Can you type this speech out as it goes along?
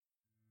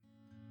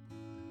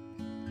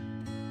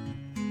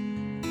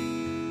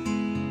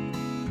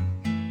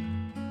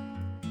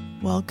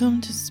Welcome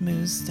to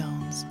Smooth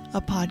Stones,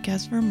 a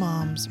podcast for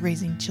moms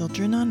raising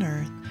children on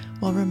earth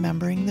while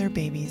remembering their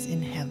babies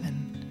in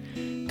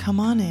heaven. Come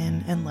on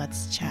in and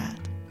let's chat.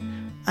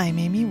 I'm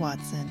Amy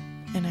Watson,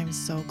 and I'm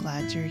so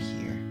glad you're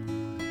here.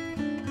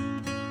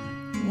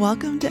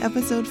 Welcome to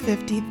episode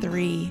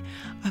 53.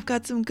 I've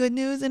got some good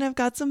news and I've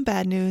got some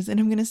bad news, and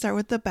I'm going to start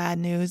with the bad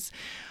news.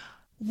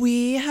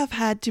 We have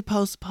had to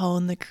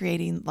postpone the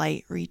Creating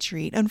Light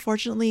retreat.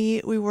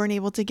 Unfortunately, we weren't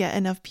able to get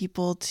enough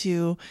people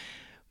to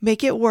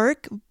make it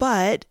work,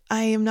 but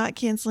I am not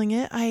canceling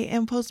it. I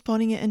am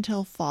postponing it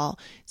until fall.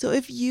 So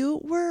if you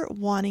were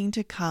wanting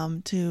to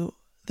come to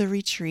the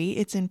retreat,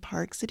 it's in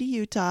Park City,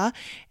 Utah,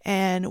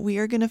 and we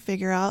are going to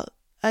figure out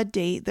a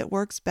date that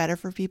works better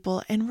for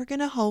people, and we're going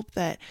to hope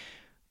that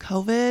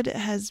COVID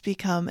has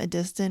become a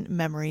distant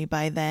memory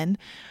by then.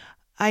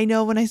 I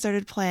know when I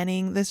started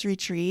planning this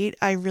retreat,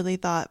 I really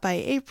thought by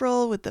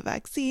April with the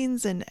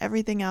vaccines and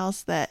everything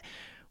else that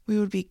we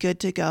would be good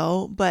to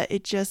go, but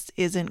it just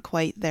isn't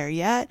quite there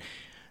yet.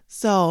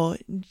 So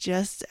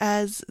just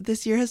as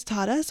this year has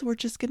taught us, we're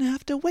just going to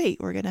have to wait.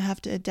 We're going to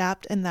have to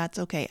adapt, and that's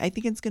okay. I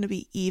think it's going to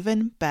be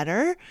even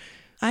better.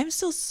 I'm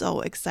still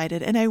so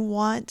excited, and I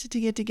want to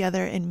get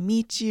together and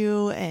meet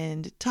you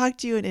and talk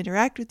to you and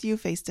interact with you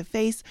face to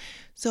face.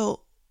 So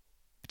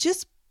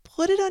just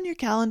put it on your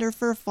calendar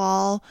for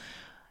fall.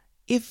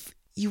 If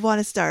you want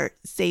to start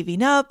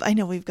saving up, I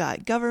know we've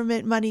got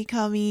government money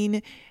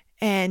coming,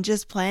 and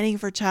just planning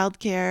for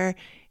childcare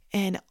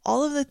and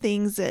all of the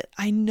things that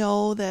I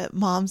know that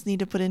moms need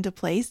to put into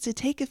place to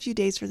take a few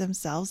days for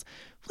themselves.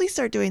 Please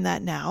start doing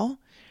that now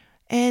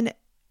and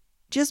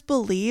just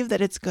believe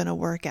that it's going to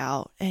work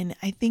out. And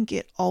I think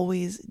it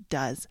always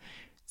does.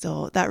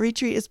 So that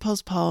retreat is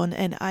postponed,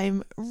 and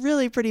I'm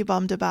really pretty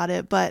bummed about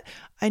it, but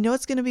I know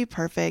it's going to be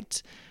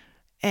perfect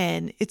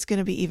and it's going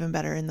to be even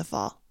better in the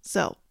fall.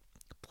 So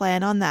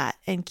plan on that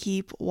and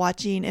keep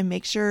watching and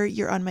make sure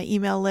you're on my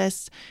email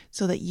list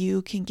so that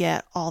you can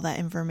get all that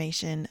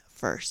information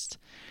first.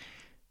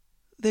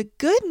 The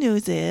good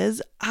news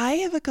is I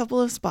have a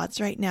couple of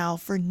spots right now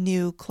for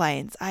new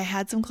clients. I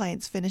had some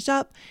clients finish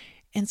up,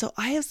 and so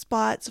I have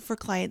spots for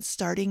clients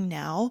starting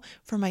now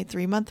for my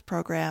 3-month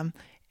program.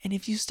 And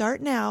if you start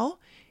now,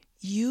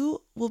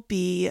 you will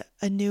be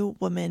a new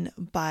woman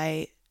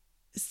by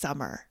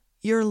summer.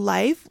 Your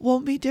life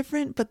won't be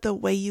different, but the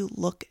way you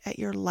look at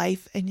your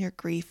life and your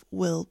grief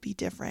will be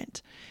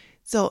different.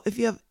 So if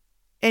you have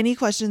any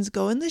questions,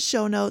 go in the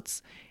show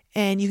notes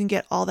and you can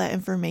get all that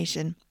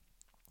information.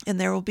 And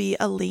there will be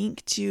a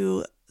link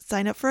to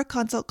sign up for a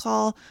consult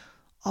call.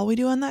 All we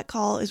do on that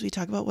call is we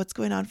talk about what's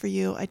going on for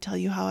you. I tell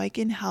you how I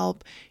can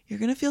help. You're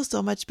going to feel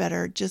so much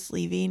better just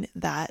leaving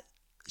that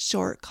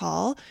short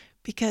call,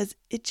 because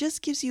it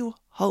just gives you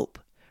hope,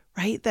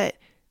 right? That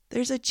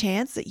there's a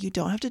chance that you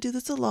don't have to do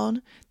this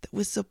alone, that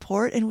with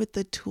support and with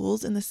the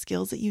tools and the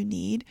skills that you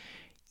need,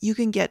 you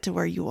can get to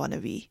where you want to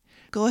be.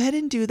 Go ahead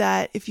and do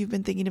that if you've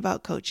been thinking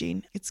about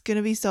coaching. It's going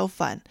to be so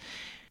fun.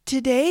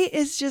 Today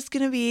is just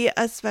going to be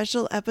a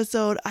special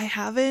episode. I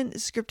haven't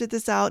scripted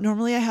this out.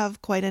 Normally I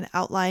have quite an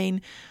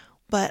outline,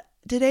 but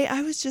today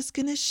I was just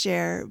going to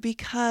share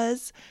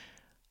because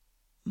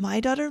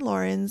my daughter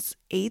Lauren's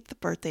 8th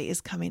birthday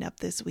is coming up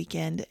this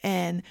weekend,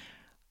 and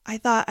I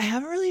thought I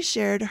haven't really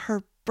shared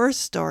her birth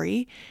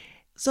story,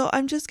 so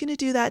I'm just going to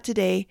do that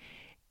today.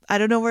 I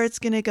don't know where it's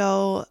going to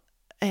go.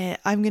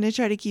 I'm going to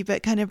try to keep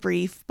it kind of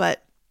brief,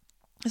 but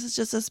this is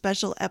just a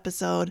special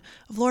episode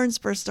of Lauren's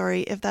birth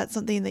story if that's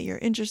something that you're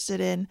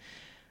interested in.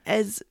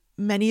 As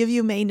many of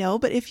you may know,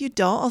 but if you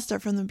don't, I'll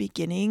start from the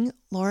beginning.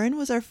 Lauren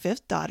was our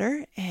 5th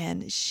daughter,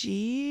 and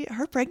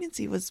her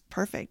pregnancy was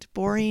perfect,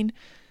 boring,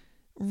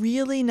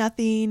 really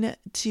nothing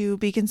to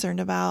be concerned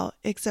about,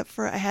 except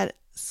for I had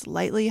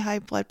slightly high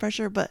blood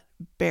pressure, but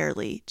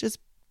barely, just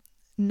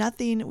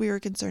nothing we were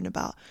concerned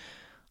about.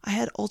 I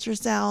had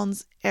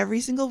ultrasounds every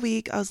single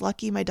week. I was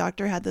lucky my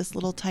doctor had this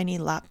little tiny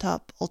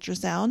laptop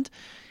ultrasound,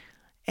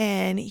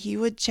 and he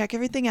would check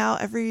everything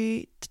out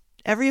every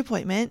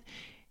appointment,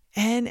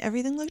 and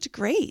everything looked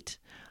great.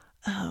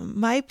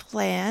 My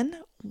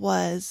plan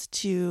was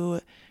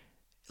to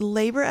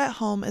labor at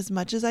home as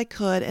much as I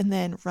could and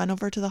then run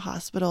over to the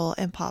hospital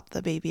and pop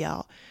the baby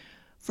out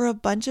for a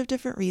bunch of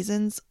different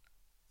reasons.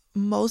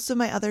 Most of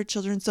my other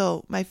children,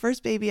 so my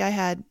first baby I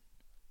had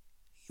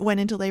went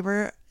into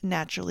labor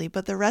naturally,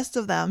 but the rest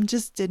of them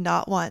just did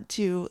not want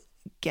to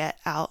get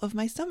out of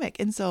my stomach.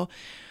 And so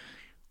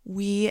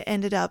we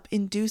ended up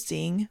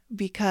inducing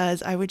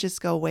because I would just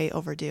go way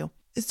overdue.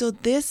 So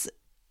this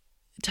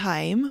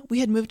time we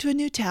had moved to a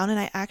new town, and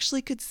I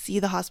actually could see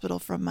the hospital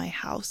from my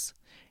house.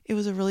 It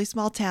was a really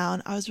small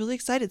town. I was really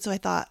excited. So I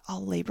thought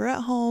I'll labor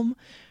at home,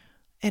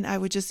 and I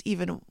would just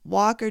even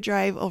walk or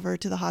drive over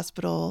to the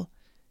hospital,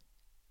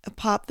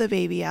 pop the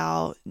baby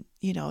out,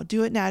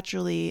 do it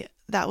naturally.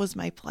 That was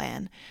my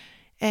plan.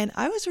 And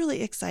I was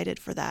really excited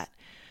for that.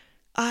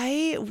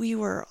 We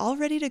were all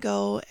ready to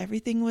go.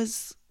 Everything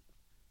was,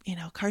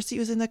 car seat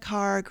was in the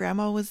car.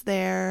 Grandma was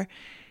there.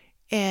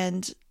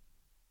 And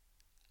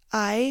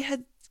I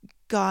had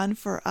gone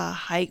for a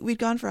hike. We'd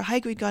gone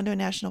to a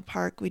national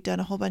park. We'd done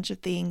a whole bunch of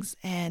things,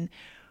 and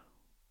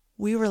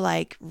we were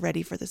like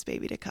ready for this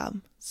baby to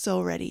come.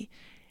 So ready.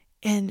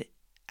 And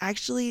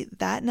actually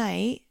that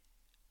night,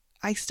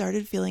 I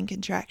started feeling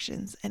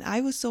contractions, and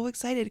I was so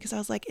excited because I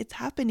was like, it's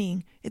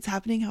happening. It's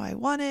happening how I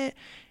want it.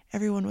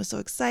 Everyone was so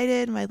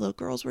excited. My little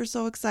girls were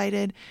so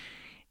excited.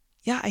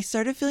 Yeah, I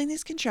started feeling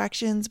these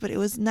contractions, but it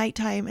was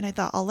nighttime, and I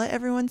thought, I'll let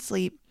everyone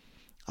sleep.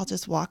 I'll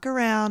just walk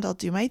around. I'll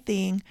do my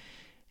thing,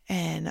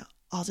 and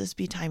I'll just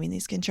be timing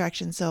these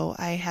contractions. So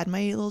I had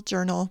my little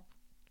journal,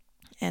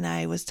 and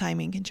I was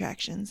timing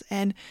contractions,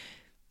 and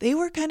they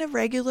were kind of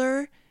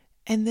regular,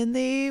 and then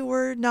they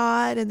were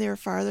not, and they were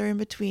farther in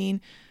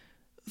between.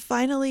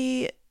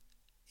 Finally,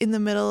 in the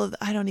middle of,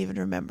 I don't even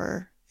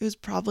remember, it was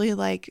probably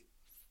like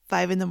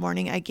 5 a.m,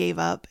 I gave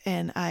up,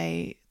 and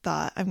I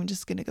thought, I'm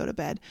just going to go to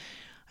bed.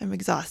 I'm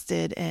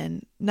exhausted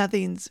and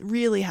nothing's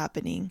really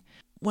happening.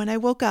 When I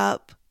woke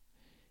up,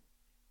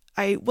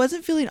 I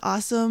wasn't feeling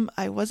awesome.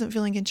 I wasn't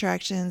feeling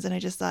contractions, and I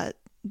just thought,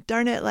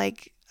 darn it,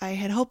 like I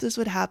had hoped this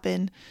would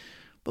happen,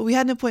 but we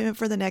had an appointment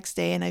for the next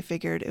day, and I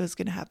figured it was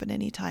going to happen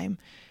anytime.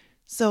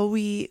 So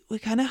we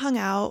kind of hung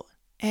out,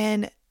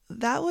 and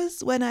that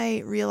was when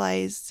I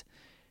realized,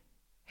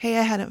 hey,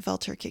 I hadn't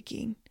felt her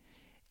kicking.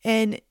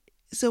 And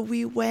so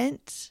we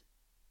went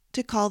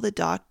to call the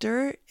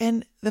doctor.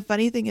 And the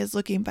funny thing is,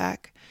 looking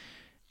back,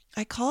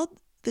 I called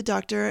the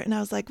doctor and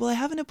I was like, well, I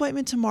have an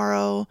appointment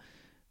tomorrow,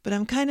 but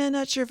I'm kind of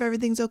not sure if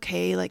everything's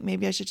okay. Like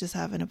maybe I should just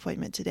have an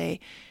appointment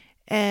today.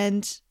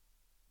 And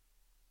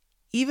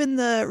even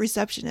the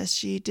receptionist,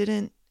 she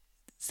didn't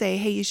say,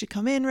 hey, you should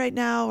come in right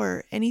now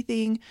or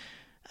anything.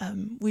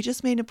 We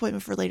just made an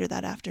appointment for later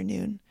that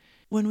afternoon.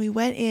 When we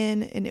went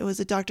in, and it was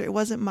a doctor, it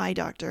wasn't my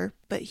doctor,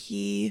 but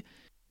he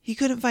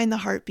couldn't find the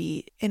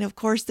heartbeat. And of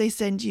course they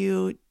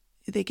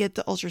get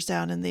the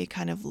ultrasound and they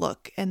kind of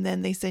look, and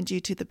then they send you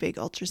to the big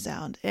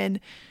ultrasound.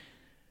 And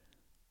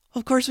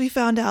of course we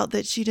found out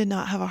that she did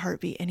not have a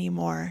heartbeat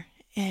anymore.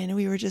 And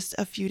we were just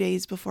a few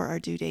days before our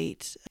due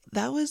date.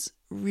 That was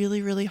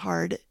really, really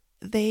hard.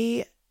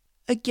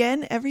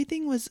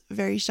 Everything was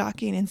very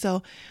shocking. And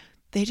so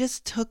they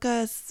just took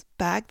us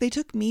back. They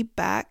took me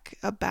back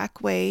a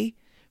back way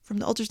from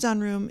the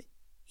ultrasound room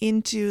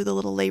into the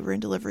little labor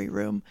and delivery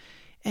room.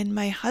 And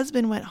my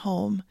husband went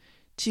home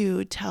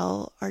to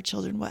tell our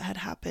children what had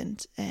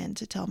happened and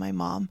to tell my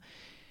mom.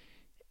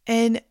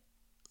 And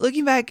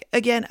looking back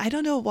again, I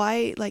don't know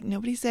why, like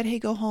nobody said, hey,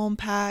 go home,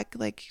 pack,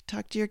 like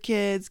talk to your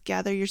kids,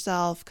 gather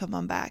yourself, come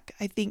on back.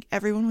 I think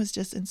everyone was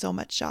just in so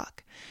much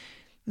shock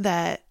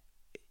that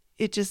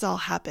it just all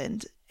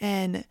happened.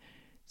 And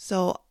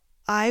so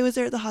I was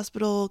there at the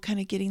hospital kind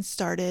of getting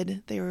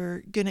started. They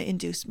were going to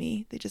induce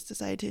me. They just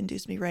decided to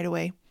induce me right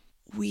away.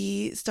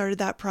 We started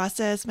that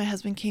process. My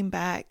husband came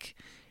back,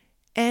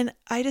 and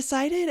I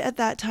decided at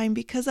that time,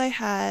 because I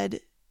had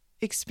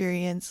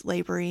experience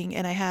laboring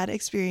and I had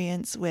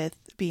experience with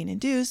being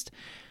induced,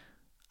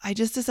 I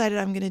just decided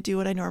I'm going to do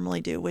what I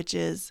normally do, which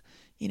is,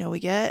 we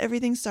get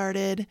everything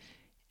started,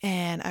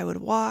 and I would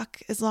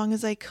walk as long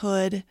as I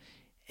could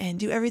and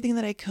do everything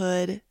that I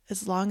could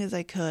as long as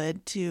I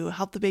could to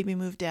help the baby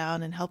move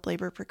down and help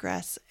labor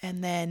progress.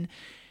 And then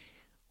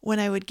when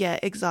I would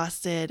get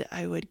exhausted,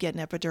 I would get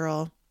an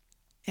epidural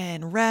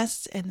and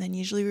rest. And then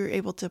usually we were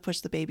able to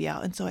push the baby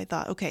out. And so I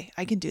thought, okay,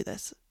 I can do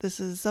this. This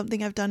is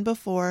something I've done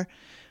before.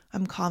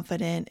 I'm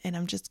confident, and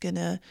I'm just going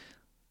to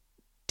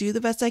do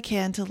the best I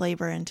can to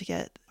labor and to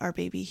get our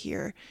baby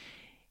here.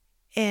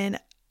 And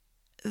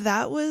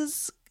that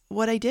was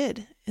what I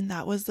did. And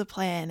that was the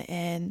plan.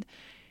 And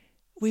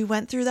we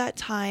went through that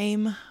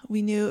time.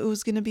 We knew it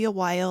was going to be a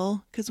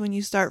while, because when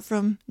you start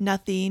from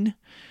nothing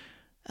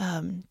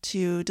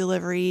to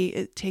delivery,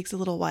 it takes a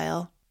little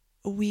while.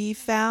 We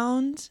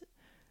found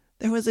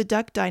there was a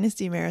Duck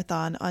Dynasty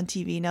marathon on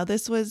TV. Now,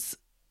 this was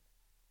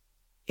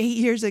 8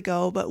 years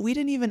ago, but we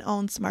didn't even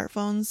own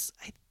smartphones.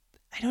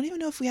 I don't even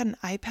know if we had an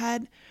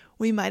iPad.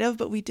 We might have,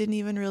 but we didn't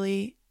even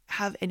really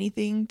have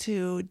anything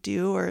to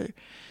do or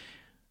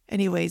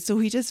anyway. So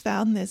we just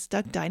found this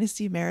Duck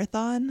Dynasty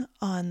marathon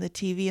on the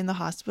TV in the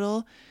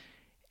hospital.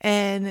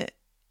 And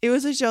it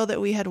was a show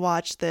that we had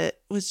watched that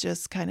was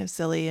just kind of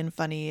silly and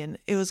funny, and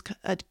it was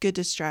a good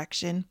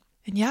distraction.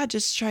 And yeah,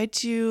 just tried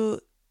to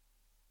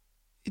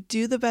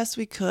do the best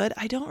we could.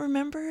 I don't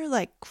remember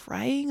like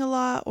crying a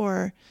lot,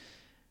 or,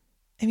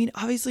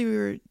 obviously we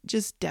were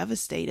just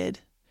devastated,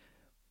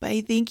 but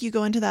I think you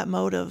go into that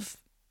mode of,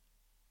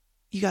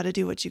 you got to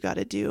do what you got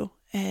to do.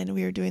 And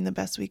we were doing the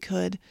best we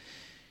could.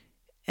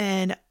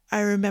 And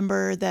I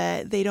remember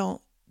that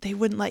they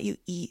wouldn't let you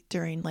eat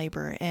during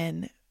labor.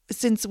 And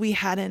since we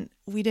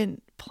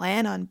didn't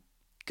plan on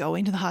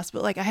going to the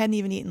hospital, like I hadn't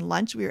even eaten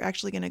lunch. We were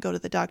actually going to go to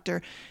the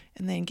doctor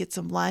and then get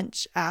some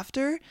lunch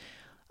after.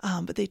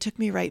 But they took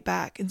me right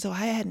back. And so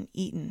I hadn't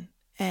eaten,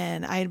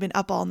 and I had been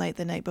up all night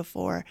the night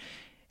before,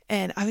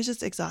 and I was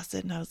just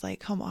exhausted. And I was like,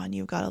 come on,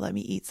 you've got to let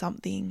me eat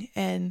something.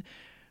 And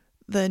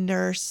the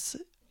nurse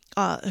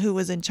who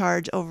was in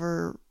charge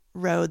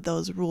overrode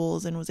those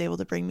rules and was able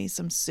to bring me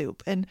some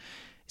soup. And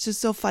it's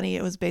just so funny.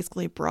 It was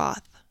basically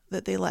broth.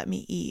 that they let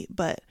me eat,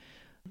 but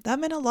that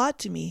meant a lot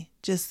to me,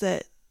 just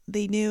that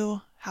they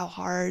knew how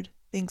hard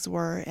things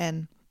were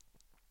and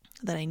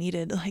that I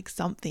needed like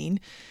something.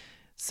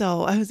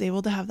 So I was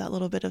able to have that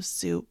little bit of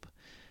soup.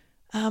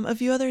 A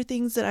few other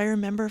things that I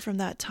remember from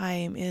that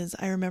time is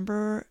I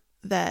remember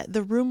that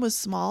the room was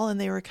small and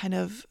they were kind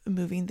of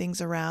moving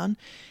things around,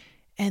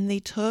 and they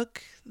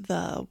took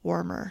the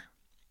warmer,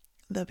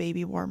 the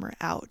baby warmer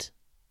out.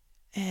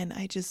 And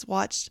I just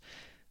watched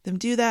them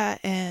do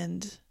that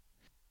and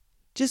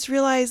just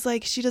realized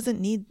like she doesn't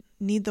need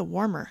the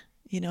warmer.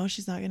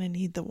 She's not going to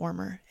need the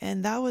warmer.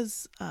 And that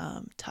was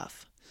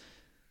tough.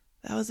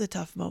 That was a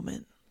tough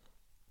moment.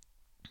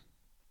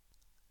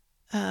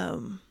 But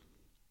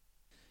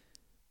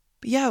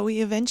yeah,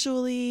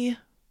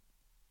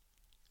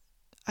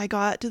 I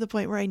got to the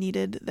point where I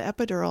needed the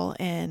epidural,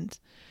 and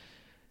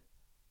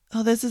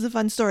this is a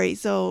fun story.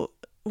 So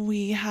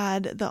we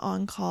had the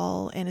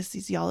on-call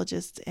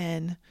anesthesiologist,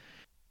 and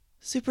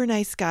super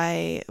nice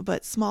guy,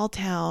 but small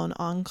town,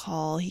 on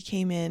call. He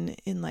came in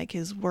like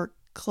his work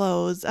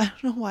clothes. I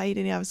don't know why he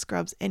didn't have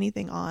scrubs,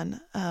 anything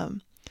on.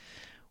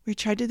 We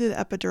tried to do the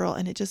epidural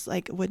and it just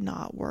like would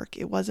not work.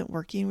 It wasn't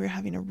working. We were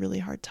having a really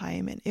hard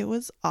time and it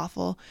was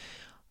awful.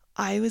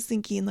 I was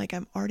thinking like,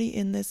 I'm already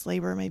in this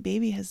labor. My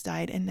baby has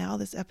died. And now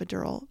this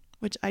epidural,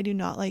 which I do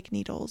not like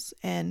needles,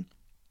 and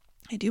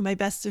I do my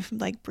best to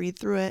like breathe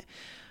through it.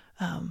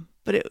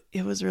 But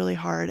it was really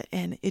hard,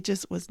 and it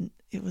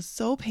was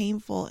so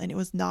painful, and it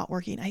was not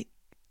working. I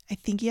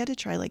think he had to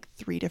try like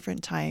 3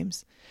 different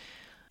times,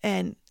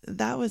 and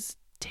that was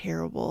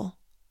terrible.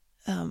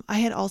 I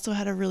had also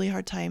had a really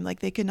hard time.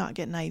 Like they could not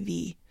get an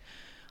IV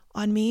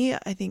on me.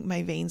 I think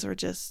my veins were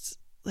just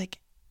like,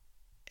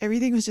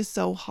 everything was just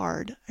so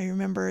hard. I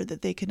remember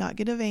that they could not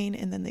get a vein,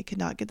 and then they could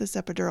not get this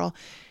epidural.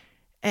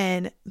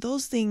 And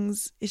those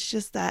things, it's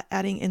just that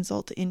adding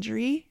insult to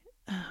injury,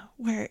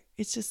 where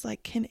it's just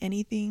like, can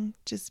anything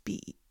just be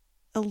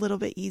a little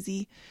bit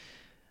easy?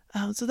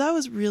 So that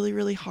was really,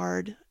 really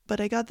hard. But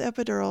I got the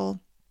epidural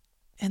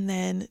and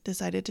then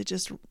decided to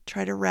just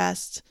try to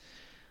rest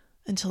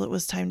until it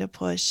was time to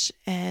push.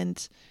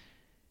 And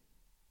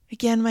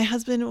again, my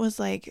husband was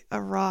like a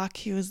rock.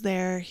 He was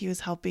there. He was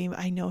helping.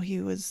 I know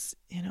he was,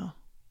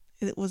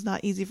 it was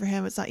not easy for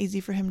him. It's not easy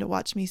for him to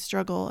watch me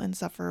struggle and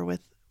suffer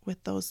with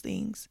those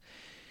things.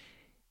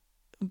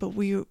 But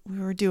we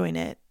were doing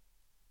it.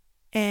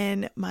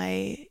 And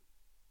my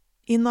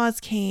in-laws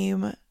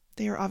came.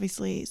 They were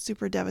obviously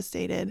super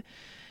devastated.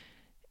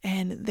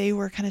 And they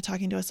were kind of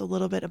talking to us a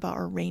little bit about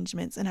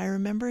arrangements. And I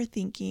remember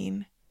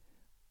thinking,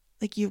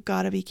 like, you've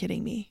got to be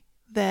kidding me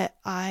that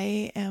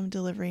I am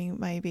delivering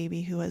my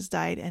baby who has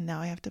died, and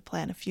now I have to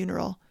plan a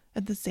funeral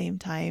at the same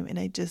time. And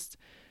I just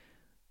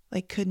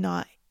like could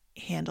not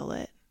handle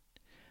it.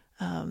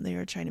 They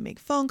were trying to make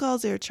phone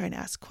calls. They were trying to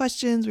ask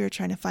questions. We were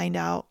trying to find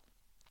out,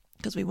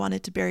 because we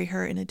wanted to bury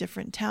her in a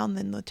different town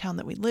than the town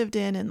that we lived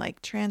in, and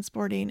like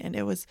transporting. And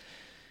it was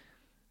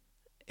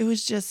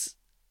just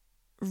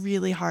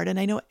really hard. And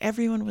I know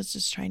everyone was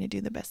just trying to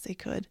do the best they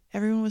could.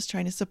 Everyone was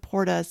trying to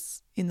support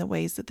us in the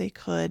ways that they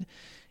could.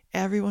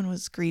 Everyone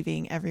was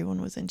grieving.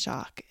 Everyone was in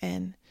shock.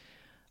 And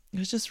it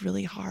was just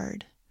really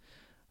hard.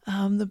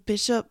 The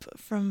bishop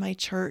from my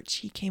church,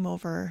 he came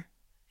over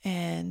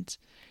and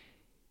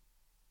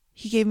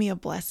he gave me a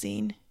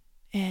blessing,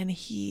 and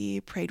he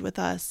prayed with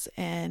us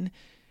and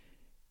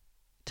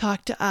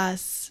talked to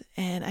us.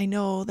 And I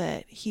know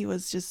that he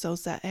was just so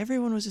sad.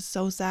 Everyone was just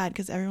so sad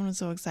because everyone was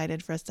so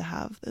excited for us to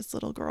have this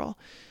little girl.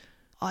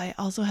 I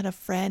also had a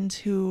friend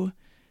who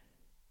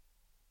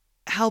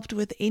helped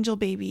with angel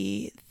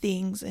baby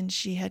things, and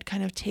she had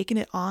kind of taken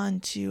it on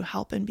to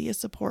help and be a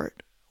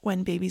support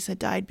when babies had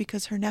died,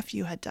 because her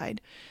nephew had died,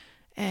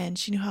 and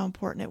she knew how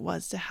important it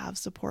was to have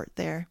support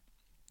there.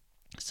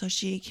 So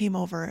she came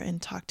over and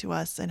talked to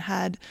us and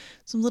had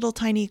some little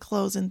tiny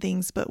clothes and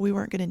things, but we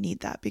weren't going to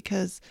need that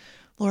because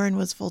Lauren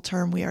was full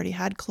term. We already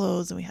had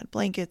clothes and we had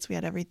blankets. We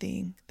had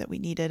everything that we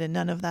needed, and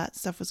none of that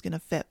stuff was going to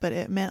fit, but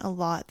it meant a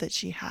lot that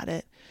she had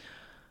it.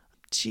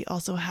 She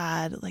also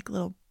had like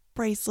little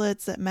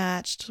bracelets that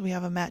matched. We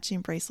have a matching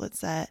bracelet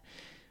set,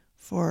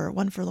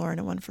 one for Lauren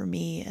and one for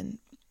me. And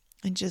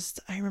just,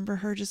 I remember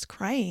her just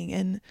crying.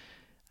 And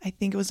I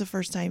think it was the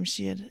first time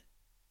she had,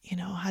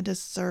 had to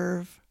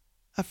serve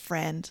a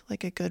friend,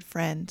 like a good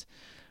friend.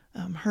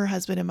 Her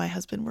husband and my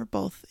husband were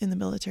both in the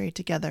military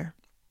together,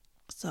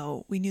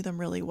 so we knew them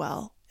really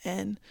well.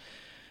 And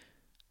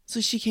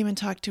so she came and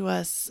talked to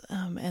us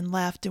and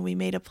left, and we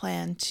made a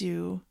plan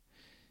to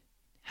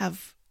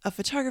have a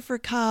photographer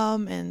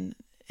come and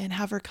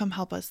have her come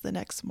help us the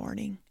next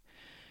morning.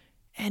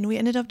 And we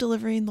ended up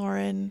delivering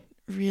Lauren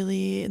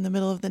really in the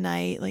middle of the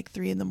night, like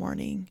 3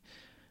 a.m.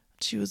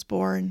 She was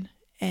born,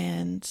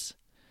 and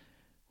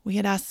we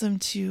had asked them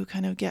to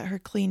kind of get her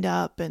cleaned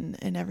up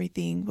and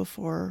everything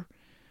before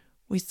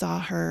we saw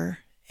her.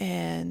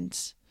 And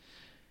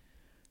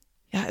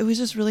yeah, it was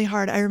just really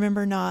hard. I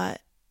remember not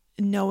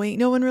knowing,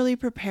 no one really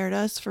prepared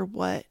us for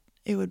what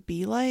it would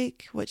be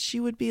like, what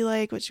she would be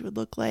like, what she would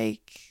look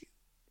like.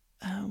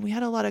 we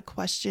had a lot of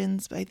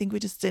questions, but I think we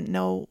just didn't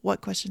know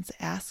what questions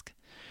to ask.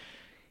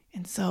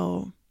 And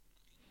so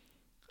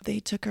they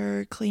took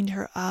her, cleaned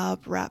her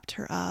up, wrapped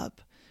her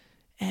up,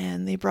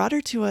 and they brought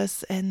her to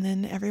us. And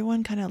then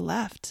everyone kind of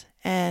left.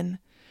 And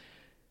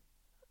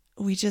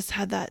we just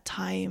had that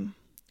time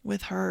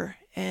with her.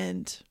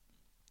 And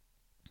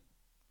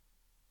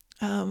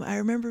I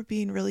remember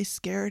being really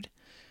scared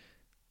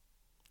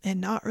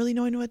and not really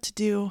knowing what to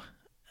do.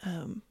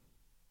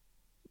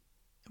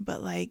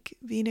 But like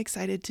being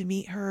excited to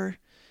meet her.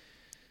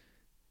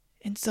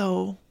 And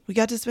so we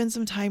got to spend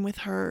some time with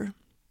her.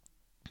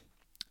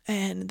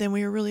 And then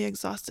we were really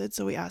exhausted.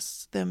 So we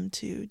asked them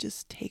to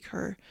just take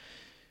her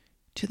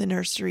to the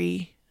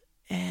nursery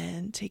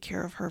and take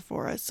care of her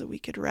for us so we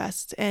could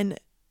rest. And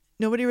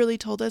nobody really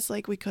told us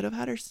like we could have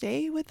had her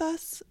stay with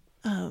us.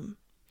 Like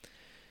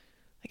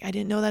I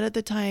didn't know that at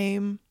the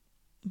time,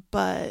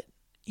 but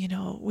you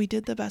know, we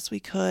did the best we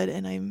could,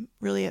 and I'm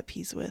really at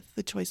peace with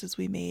the choices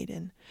we made.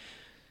 And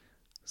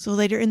so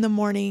later in the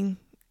morning,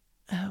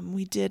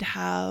 we did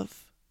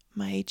have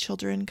my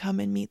children come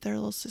and meet their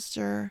little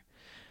sister.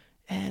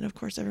 And of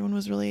course, everyone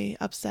was really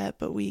upset,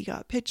 but we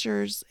got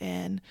pictures,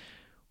 and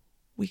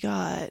we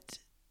got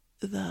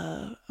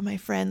my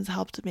friends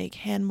helped make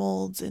hand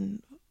molds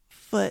and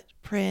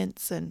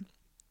footprints and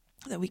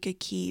that we could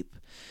keep.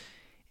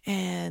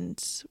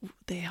 And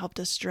they helped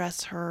us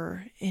dress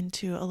her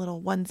into a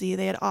little onesie.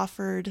 They had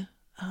offered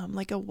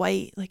like a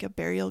white, like a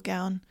burial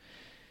gown.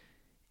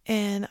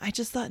 And I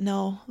just thought,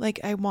 no, like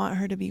I want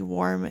her to be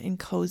warm and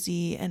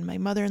cozy. And my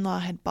mother-in-law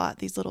had bought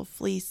these little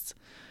fleece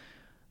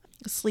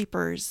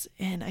sleepers.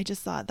 And I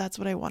just thought, that's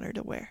what I want her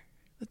to wear.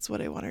 That's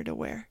what I want her to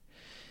wear.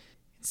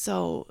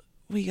 So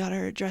we got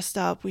her dressed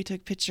up. We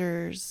took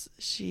pictures.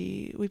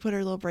 We put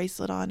her little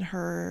bracelet on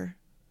her.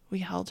 We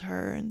held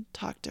her and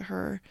talked to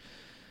her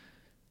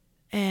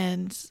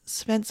and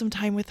spent some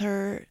time with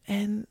her.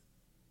 And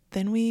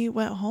then we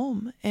went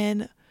home.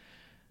 And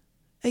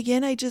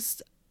again,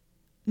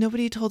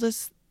 nobody told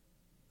us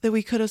that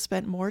we could have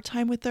spent more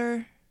time with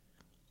her.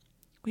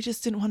 We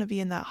just didn't want to be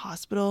in that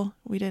hospital.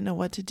 We didn't know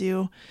what to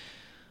do.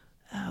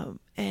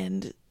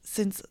 And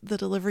since the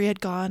delivery had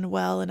gone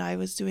well and I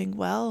was doing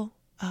well,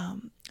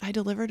 I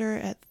delivered her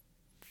at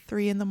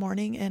 3 a.m.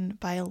 and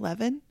by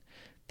 11,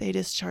 they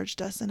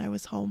discharged us and I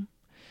was home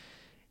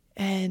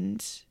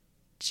and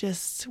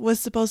just was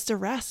supposed to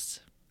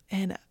rest.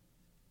 And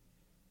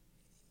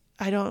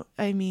I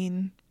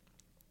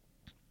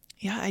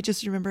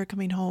just remember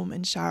coming home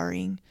and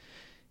showering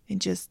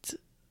and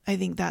I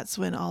think that's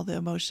when all the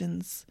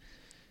emotions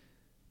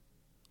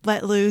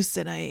let loose.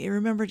 And I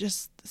remember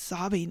just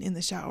sobbing in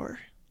the shower.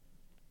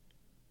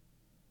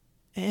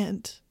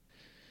 And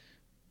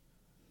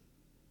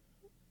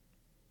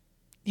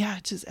yeah,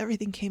 just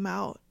everything came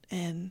out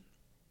and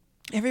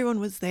everyone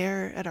was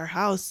there at our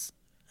house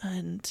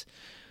and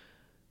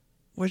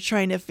we're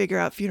trying to figure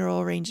out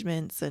funeral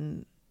arrangements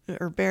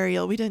or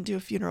burial. We didn't do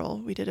a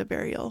funeral. We did a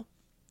burial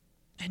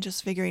and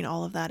just figuring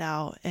all of that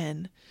out.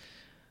 And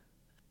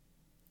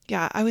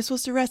yeah, I was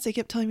supposed to rest. They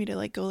kept telling me to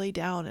like go lay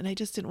down and I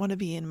just didn't want to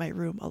be in my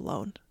room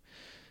alone.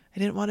 I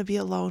didn't want to be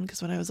alone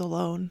because when I was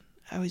alone,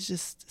 I was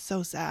just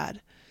so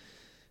sad.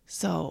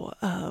 So,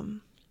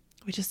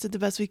 we just did the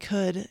best we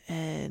could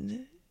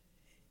and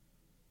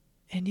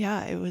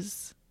yeah, it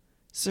was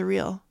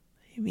surreal.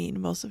 I mean,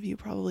 most of you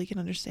probably can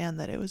understand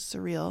that it was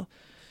surreal.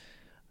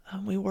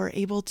 We were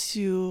able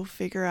to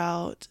figure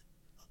out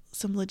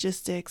some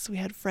logistics. We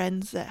had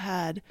friends that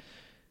had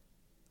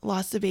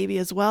lost a baby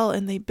as well,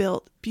 and they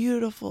built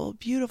beautiful,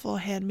 beautiful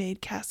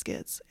handmade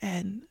caskets.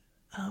 And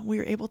we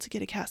were able to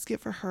get a casket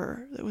for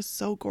her that was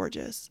so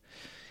gorgeous.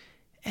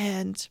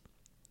 And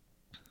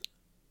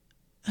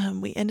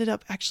we ended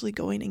up actually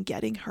going and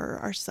getting her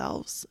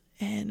ourselves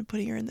and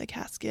putting her in the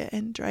casket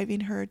and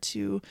driving her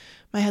to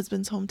my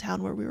husband's hometown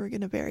where we were going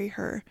to bury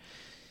her.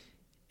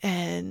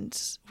 And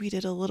we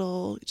did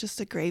just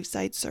a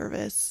graveside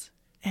service,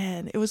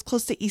 and it was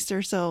close to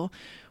Easter. So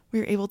we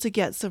were able to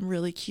get some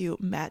really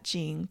cute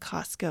matching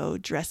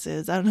Costco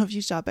dresses. I don't know if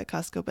you shop at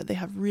Costco, but they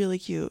have really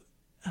cute,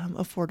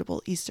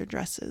 affordable Easter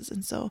dresses.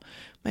 And so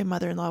my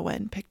mother-in-law went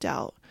and picked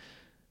out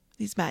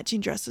these matching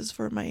dresses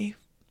for my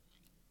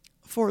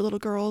 4 little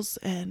girls,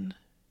 and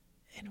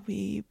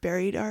we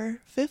buried our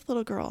 5th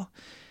little girl,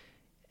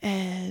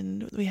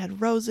 and we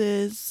had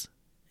roses,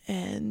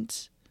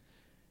 and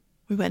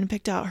we went and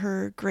picked out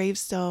her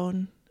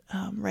gravestone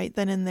right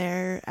then and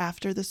there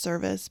after the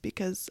service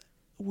because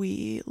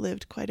we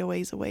lived quite a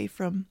ways away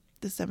from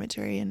the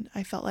cemetery, and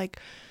I felt like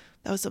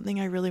that was something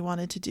I really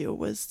wanted to do,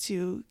 was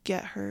to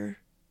get her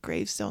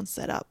gravestone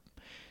set up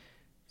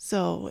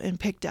and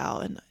picked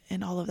out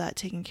and all of that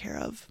taken care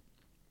of.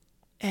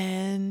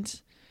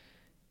 And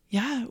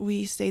yeah,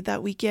 we stayed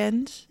that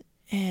weekend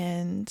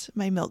and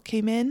my milk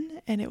came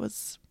in and it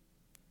was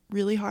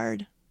really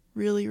hard,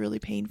 really, really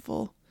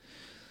painful,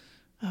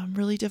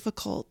 really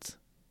difficult.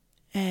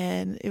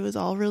 And it was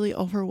all really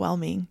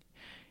overwhelming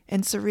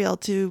and surreal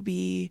to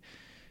be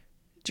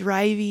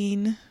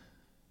driving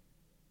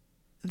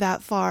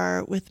that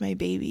far with my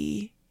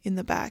baby in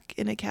the back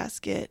in a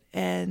casket,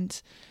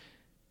 and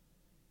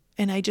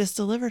I just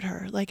delivered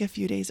her like a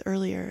few days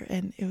earlier,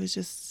 and it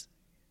was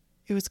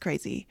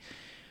crazy.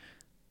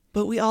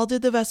 But we all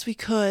did the best we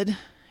could.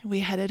 We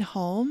headed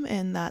home,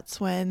 and that's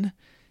when,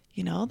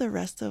 the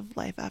rest of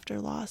life after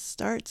loss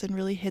starts and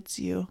really hits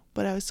you.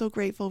 But I was so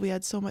grateful. We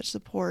had so much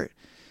support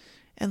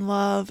and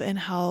love and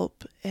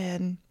help,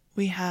 and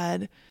we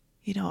had,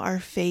 our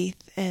faith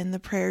and the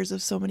prayers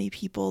of so many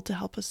people to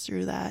help us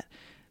through that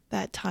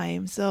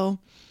time. So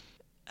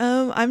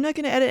I'm not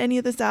going to edit any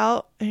of this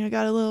out. I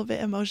got a little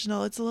bit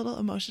emotional. It's a little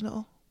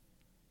emotional,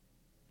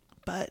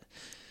 but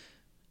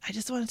I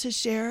just wanted to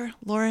share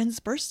Lauren's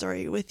birth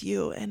story with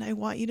you. And I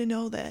want you to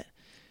know that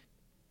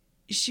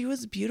she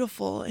was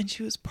beautiful and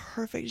she was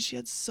perfect. She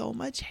had so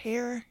much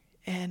hair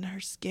and her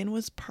skin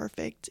was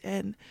perfect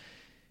and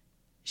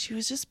she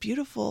was just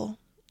beautiful.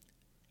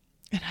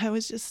 And I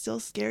was just still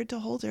scared to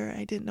hold her.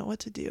 I didn't know what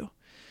to do.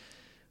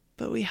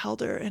 But we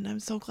held her, and I'm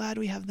so glad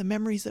we have the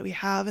memories that we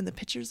have and the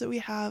pictures that we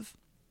have,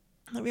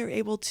 that we were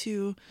able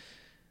to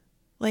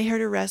lay her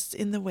to rest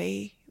in the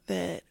way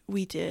that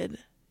we did.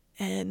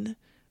 And I'm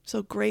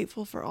so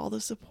grateful for all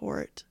the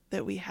support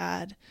that we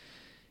had.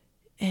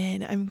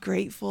 And I'm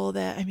grateful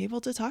that I'm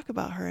able to talk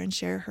about her and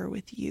share her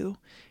with you.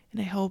 And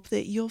I hope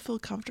that you'll feel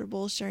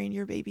comfortable sharing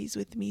your babies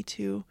with me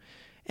too.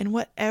 And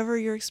whatever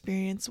your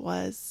experience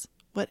was,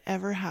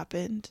 whatever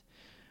happened,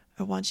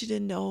 I want you to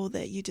know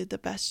that you did the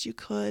best you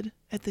could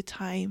at the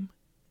time.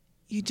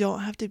 You don't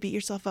have to beat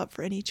yourself up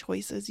for any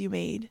choices you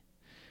made.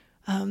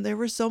 There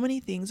were so many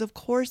things, of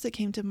course, that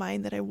came to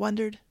mind that I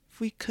wondered if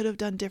we could have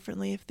done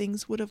differently, if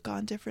things would have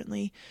gone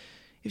differently,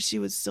 if she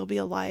would still be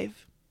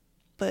alive.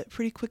 But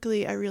pretty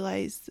quickly I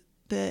realized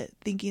that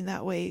thinking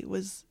that way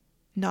was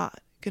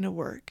not going to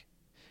work.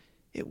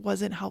 It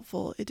wasn't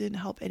helpful. It didn't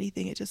help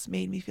anything. It just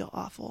made me feel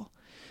awful.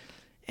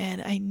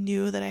 And I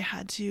knew that I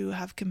had to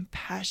have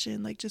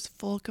compassion, like just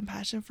full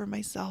compassion for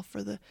myself,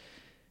 for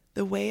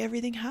the way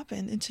everything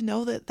happened, and to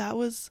know that that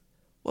was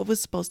what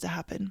was supposed to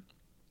happen.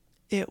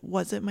 It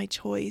wasn't my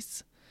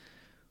choice,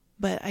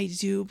 but I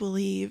do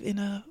believe in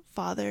a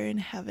Father in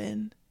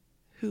heaven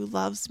who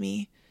loves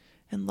me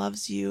and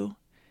loves you,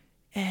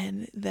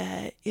 and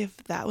that if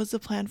that was the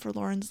plan for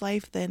Lauren's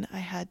life, then I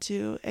had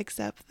to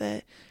accept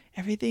that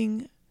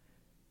everything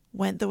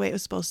went the way it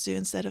was supposed to,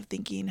 instead of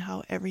thinking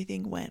how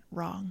everything went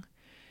wrong.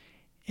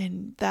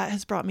 And that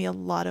has brought me a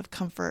lot of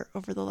comfort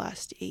over the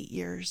last 8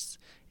 years,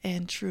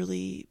 and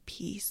truly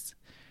peace.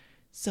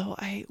 So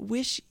I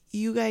wish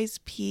you guys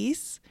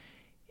peace,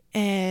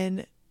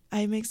 and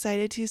I'm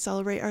excited to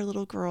celebrate our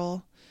little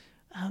girl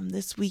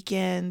this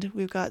weekend.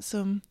 We've got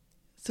some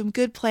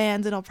good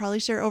plans, and I'll probably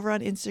share over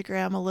on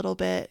Instagram a little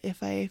bit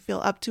if I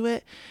feel up to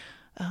it.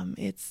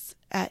 It's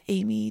at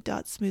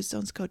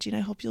amy.smoothstonescoaching.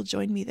 I hope you'll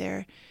join me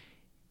there.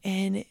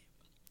 And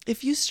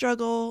if you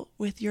struggle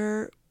with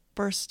your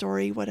birth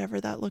story,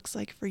 whatever that looks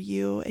like for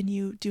you, and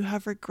you do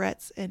have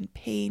regrets and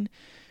pain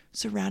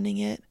surrounding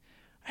it,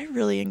 I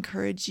really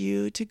encourage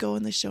you to go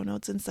in the show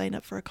notes and sign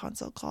up for a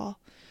consult call.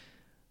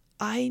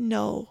 I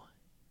know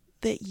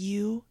that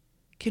you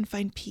can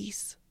find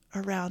peace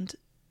around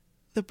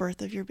the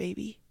birth of your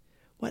baby,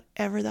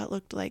 whatever that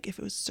looked like, if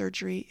it was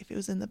surgery, if it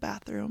was in the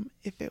bathroom,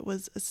 if it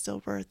was a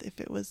stillbirth, if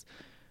it was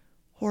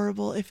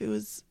horrible, if it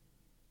was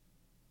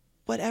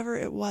whatever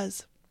it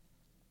was.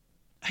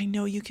 I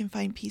know you can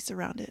find peace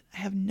around it. I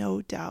have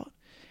no doubt.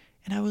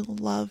 And I would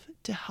love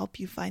to help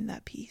you find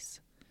that peace.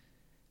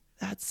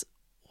 That's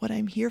what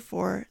I'm here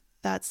for.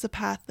 That's the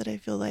path that I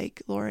feel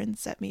like Lauren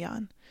set me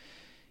on.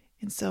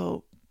 And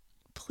so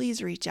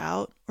please reach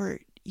out, or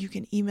you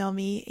can email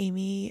me,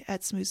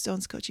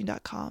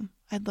 amy@smoothstonescoaching.com.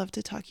 I'd love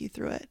to talk you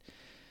through it.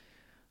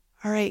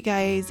 All right,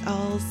 guys,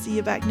 I'll see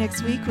you back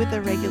next week with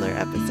a regular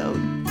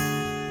episode.